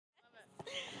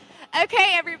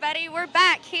Okay, everybody, we're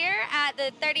back here at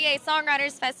the 38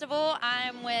 Songwriters Festival.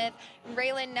 I'm with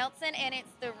Raelyn Nelson, and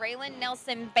it's the Raelyn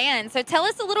Nelson Band. So tell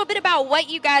us a little bit about what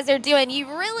you guys are doing. You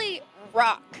really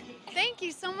rock. Thank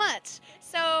you so much.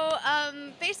 So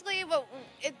basically,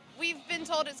 we've been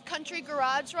told it's country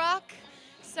garage rock.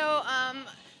 So I'm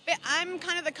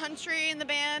kind of the country in the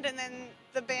band, and then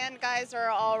the band guys are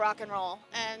all rock and roll.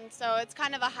 And so it's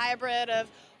kind of a hybrid of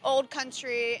old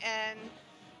country and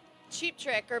Cheap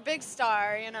Trick or Big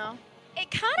Star, you know.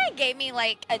 It kind of gave me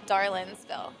like a Darlings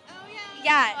feel. Oh, yeah.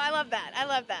 Yeah. Oh, I love that. I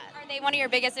love that. Are they one of your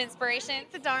biggest inspirations?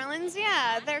 The Darlings,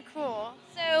 yeah, they're cool.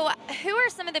 So who are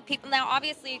some of the people, now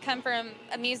obviously you come from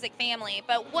a music family,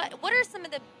 but what are some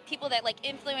of the people that like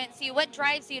influence you? What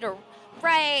drives you to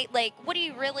write? Like what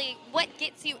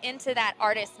gets you into that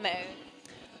artist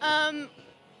mode?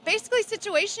 Basically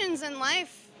situations in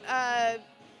life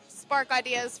spark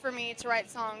ideas for me to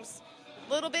write songs.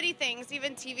 Little bitty things,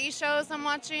 even TV shows I'm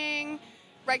watching,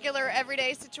 regular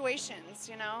everyday situations,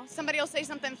 you know. Somebody will say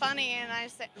something funny and I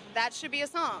say, that should be a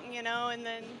song, you know, and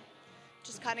then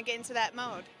just kind of get into that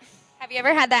mode. Have you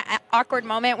ever had that awkward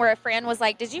moment where a friend was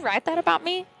like, did you write that about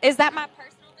me? Is that my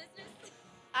personal business?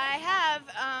 I have,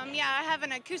 I have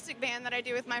an acoustic band that I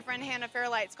do with my friend Hannah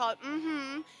Fairlight. It's called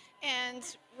and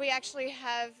we actually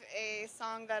have a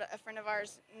song that a friend of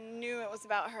ours knew it was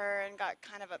about her and got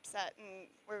kind of upset, and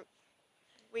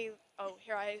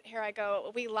here I go.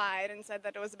 We lied and said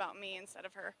that it was about me instead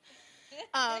of her.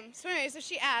 So anyways, if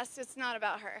she asked, it's not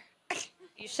about her.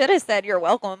 You should have said you're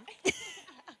welcome.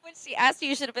 When she asked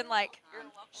you should have been like, you're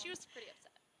welcome. She was pretty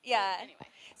upset. Yeah. Anyway.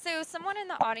 So someone in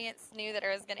the audience knew that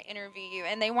I was going to interview you,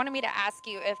 and they wanted me to ask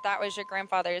you if that was your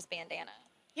grandfather's bandana.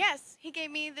 Yes, he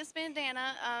gave me this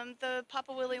bandana. The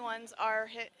Papa Willie ones are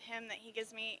him that he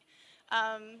gives me.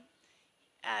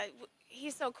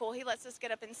 He's so cool. He lets us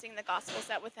get up and sing the gospel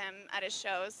set with him at his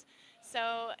shows.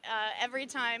 So every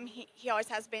time he always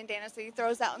has bandanas that he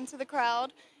throws out into the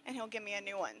crowd, and he'll give me a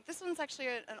new one. This one's actually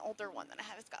an older one that I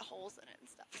have. It's got holes in it and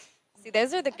stuff. See,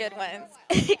 those are the good ones.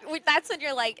 That's when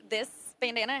you're like, this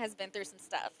bandana has been through some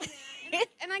stuff.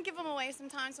 And I give them away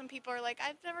sometimes when people are like,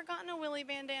 I've never gotten a Willie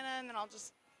bandana, and then I'll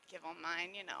just give him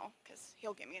mine, you know, because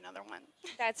he'll give me another one.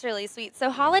 That's really sweet. So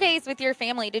holidays with your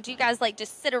family, did you guys like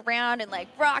just sit around and like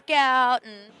rock out?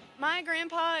 And my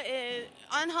grandpa is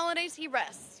on holidays. He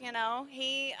rests, you know.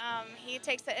 He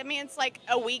takes it. I mean, it's like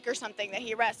a week or something that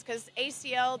he rests because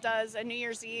ACL does a New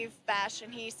Year's Eve bash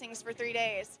and he sings for 3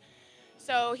 days.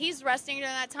 So he's resting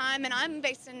during that time, and I'm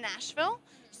based in Nashville.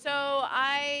 So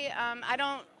I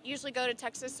don't usually go to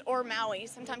Texas or Maui.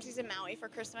 Sometimes he's in Maui for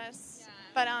Christmas. Yeah.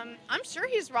 But I'm sure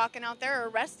he's rocking out there or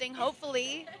resting,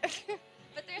 hopefully.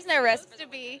 But there's no rest to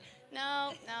be.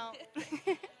 No.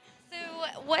 So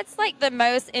what's like the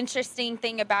most interesting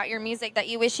thing about your music that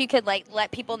you wish you could like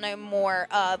let people know more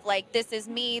of? Like, this is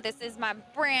me, this is my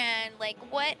brand. Like,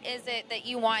 what is it that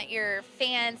you want your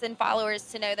fans and followers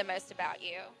to know the most about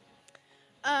you?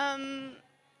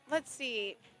 Let's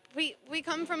see. We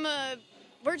come from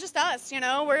we're just us, you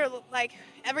know. We're like,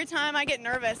 every time I get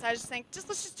nervous, I just think,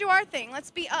 let's just do our thing. Let's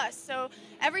be us. So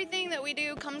everything that we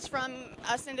do comes from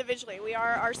us individually. We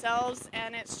are ourselves,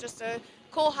 and it's just a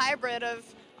cool hybrid of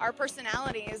our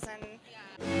personalities. And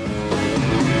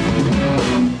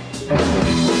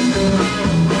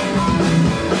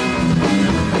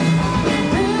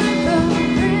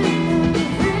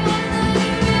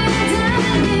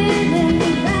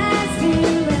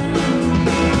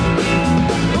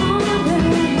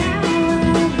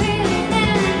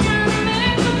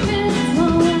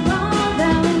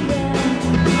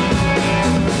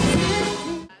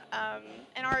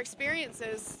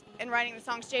experiences in writing the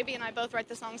songs. JB and I both write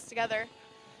the songs together.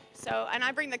 So, and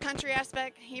I bring the country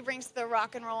aspect, he brings the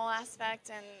rock and roll aspect,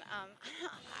 and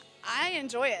I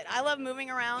enjoy it. I love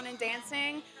moving around and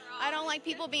dancing. I don't like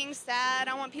people being sad.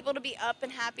 I want people to be up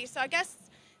and happy. So I guess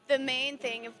the main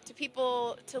thing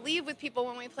to leave with people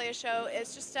when we play a show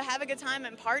is just to have a good time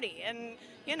and party, and,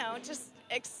 you know, just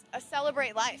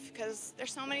celebrate life, because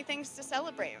there's so many things to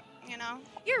celebrate, you know.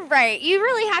 You're right. You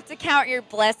really have to count your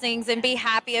blessings and be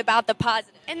happy about the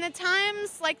positive. In the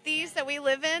times like these that we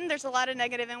live in, there's a lot of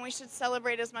negative, and we should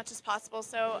celebrate as much as possible.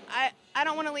 So I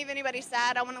don't want to leave anybody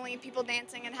sad. I want to leave people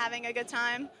dancing and having a good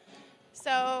time.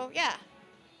 So yeah,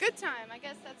 good time. I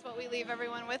guess that's what we leave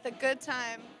everyone with, a good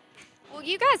time. Well,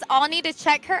 you guys all need to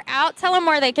check her out. Tell them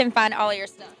where they can find all your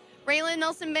stuff.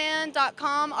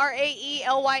 RaelynnelsonBand.com,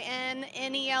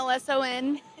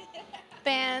 RaelynnelsonBand,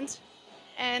 band.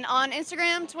 And on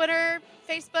Instagram, Twitter,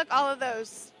 Facebook, all of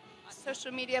those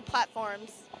social media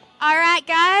platforms. All right,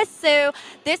 guys. So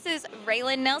this is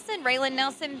Raelyn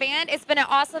Nelson Band. It's been an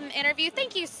awesome interview.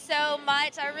 Thank you so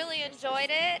much. I really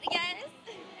enjoyed it. Yes.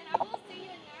 And I will see you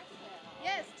in Nashville.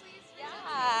 Yes, please. Yeah,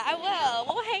 I will.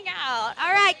 We'll hang out.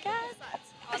 All right, guys.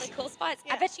 All the cool spots.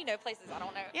 Yeah. I bet you know places I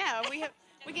don't know. Yeah,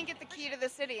 we can get the key to the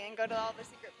city and go to all the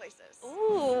secret places.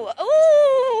 Ooh,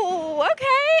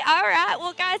 okay. All right.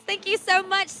 Well, guys, thank you so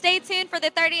much. Stay tuned for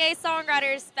the 38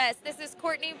 Songwriters Fest. This is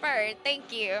Courtney Bird.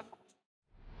 Thank you.